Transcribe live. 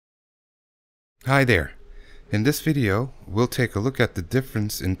Hi there. In this video, we'll take a look at the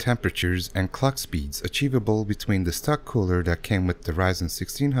difference in temperatures and clock speeds achievable between the stock cooler that came with the Ryzen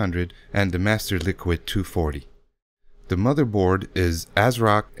 1600 and the Master Liquid 240. The motherboard is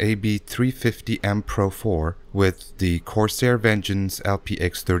Asrock AB350M Pro4 with the Corsair Vengeance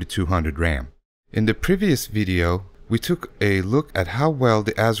LPX 3200 RAM. In the previous video, we took a look at how well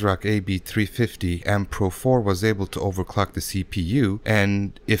the Asrock AB350M Pro4 was able to overclock the CPU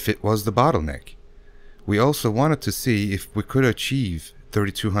and if it was the bottleneck. We also wanted to see if we could achieve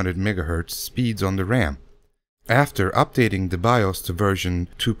 3200 MHz speeds on the RAM. After updating the BIOS to version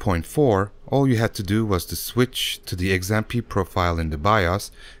 2.4, all you had to do was to switch to the XMP profile in the BIOS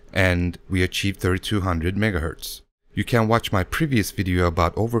and we achieved 3200 MHz. You can watch my previous video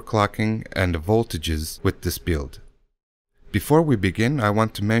about overclocking and the voltages with this build. Before we begin, I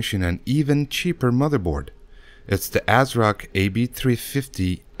want to mention an even cheaper motherboard. It's the Asrock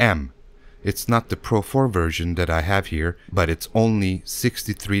AB350M. It's not the Pro4 version that I have here, but it's only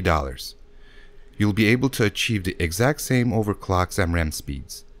 $63. You'll be able to achieve the exact same overclocks and RAM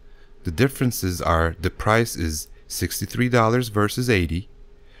speeds. The differences are the price is $63 versus $80,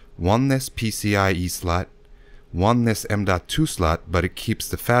 one less PCIe slot, one less M.2 slot, but it keeps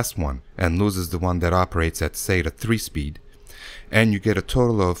the fast one and loses the one that operates at, say, the 3-speed. And you get a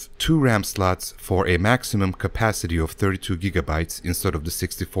total of 2 RAM slots for a maximum capacity of 32 GB instead of the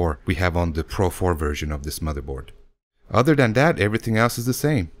 64 we have on the Pro4 version of this motherboard. Other than that, everything else is the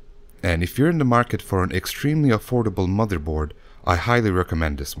same. And if you're in the market for an extremely affordable motherboard, I highly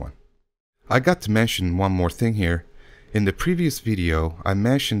recommend this one. I got to mention one more thing here. In the previous video, I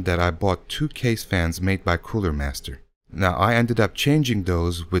mentioned that I bought 2 case fans made by Cooler Master. Now, I ended up changing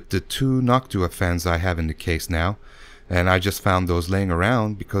those with the 2 Noctua fans I have in the case now, and I just found those laying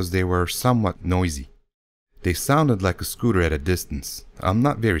around because they were somewhat noisy. They sounded like a scooter at a distance. I'm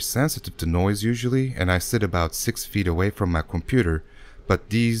not very sensitive to noise usually, and I sit about 6 feet away from my computer, but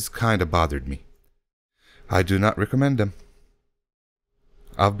these kinda bothered me. I do not recommend them.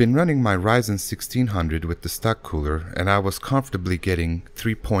 I've been running my Ryzen 1600 with the stock cooler, and I was comfortably getting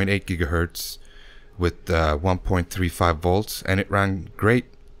 3.8 GHz with 1.35 volts, and it ran great,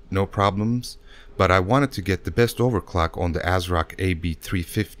 no problems. But I wanted to get the best overclock on the Asrock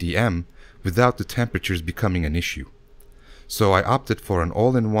AB350M without the temperatures becoming an issue. So I opted for an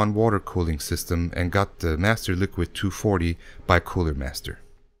all-in-one water cooling system and got the Master Liquid 240 by Cooler Master.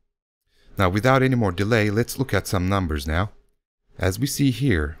 Now, without any more delay, let's look at some numbers now. As we see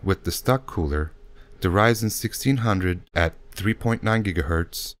here with the stock cooler, the Ryzen 1600 at 3.9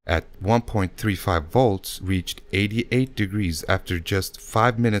 GHz at 1.35 volts reached 88 degrees after just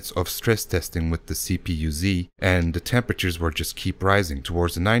 5 minutes of stress testing with the CPU-Z, and the temperatures were just keep rising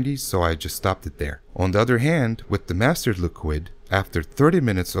towards the 90s, so I just stopped it there. On the other hand, with the Master Liquid, after 30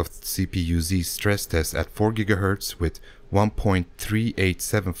 minutes of CPU-Z stress test at 4 GHz with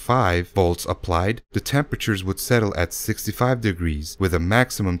 1.3875 volts applied, the temperatures would settle at 65 degrees with a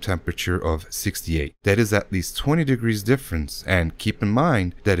maximum temperature of 68. That is at least 20 degrees difference, and keep in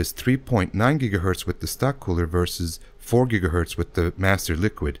mind that is 3.9 GHz with the stock cooler versus 4 GHz with the Master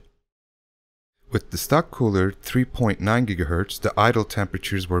Liquid. With the stock cooler 3.9 GHz, the idle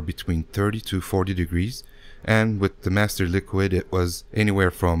temperatures were between 30 to 40 degrees, and with the Master Liquid it was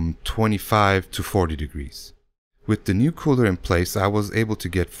anywhere from 25 to 40 degrees. With the new cooler in place, I was able to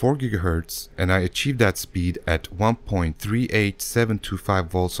get 4 GHz, and I achieved that speed at 1.38725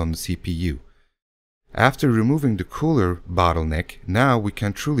 volts on the CPU. After removing the cooler bottleneck, now we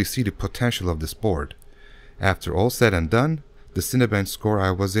can truly see the potential of this board. After all said and done, the Cinebench score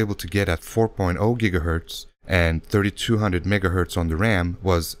I was able to get at 4.0 GHz and 3200 MHz on the RAM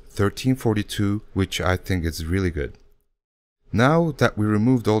was 1342, which I think is really good. Now that we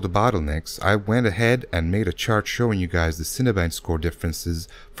removed all the bottlenecks, I went ahead and made a chart showing you guys the Cinebench score differences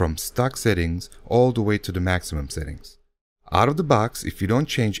from stock settings all the way to the maximum settings. Out of the box, if you don't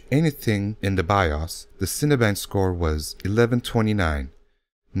change anything in the BIOS, the Cinebench score was 1129.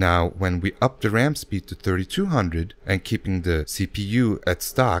 Now, when we upped the RAM speed to 3200 and keeping the CPU at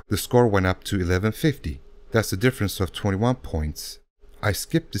stock, the score went up to 1150. That's a difference of 21 points. I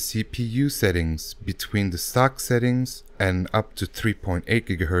skipped the CPU settings between the stock settings and up to 3.8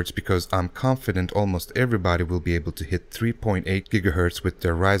 GHz because I'm confident almost everybody will be able to hit 3.8 GHz with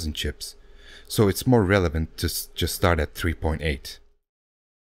their Ryzen chips. So it's more relevant to just start at 3.8.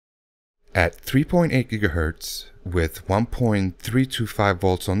 At 3.8 GHz with 1.325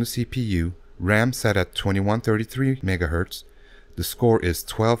 volts on the CPU, RAM sat at 2133 MHz, the the score is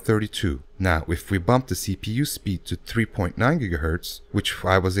 1232. Now, if we bump the CPU speed to 3.9 GHz, which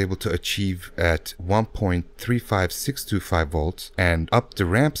I was able to achieve at 1.35625 volts, and up the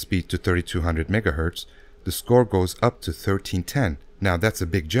ramp speed to 3200 MHz, the score goes up to 1310. Now that's a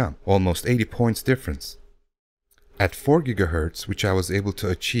big jump, almost 80 points difference. At 4 GHz, which I was able to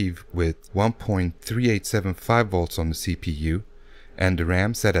achieve with 1.3875 volts on the CPU, and the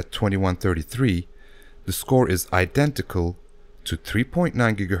RAM set at 2133, the score is identical to 3.9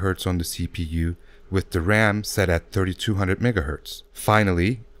 GHz on the CPU with the RAM set at 3200 MHz.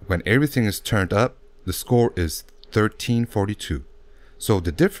 Finally, when everything is turned up, the score is 1342. So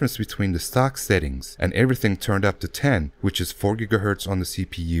the difference between the stock settings and everything turned up to 10, which is 4 GHz on the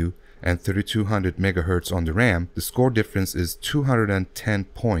CPU and 3200 MHz on the RAM, the score difference is 210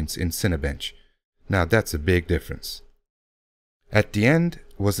 points in Cinebench. Now that's a big difference. At the end,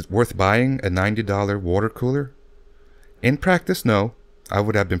 was it worth buying a $90 water cooler? In practice, no. I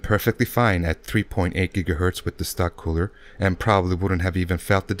would have been perfectly fine at 3.8 GHz with the stock cooler and probably wouldn't have even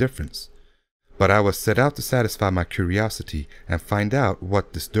felt the difference. But I was set out to satisfy my curiosity and find out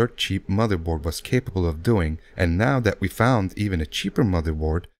what this dirt cheap motherboard was capable of doing, and now that we found even a cheaper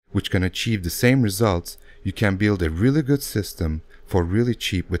motherboard which can achieve the same results, you can build a really good system for really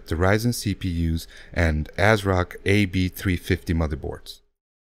cheap with the Ryzen CPUs and Asrock AB350 motherboards.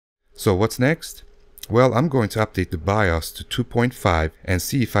 So what's next? Well, I'm going to update the BIOS to 2.5 and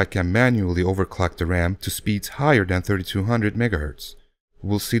see if I can manually overclock the RAM to speeds higher than 3200 MHz.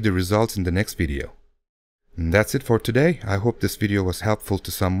 We'll see the results in the next video. And that's it for today. I hope this video was helpful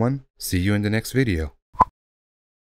to someone. See you in the next video.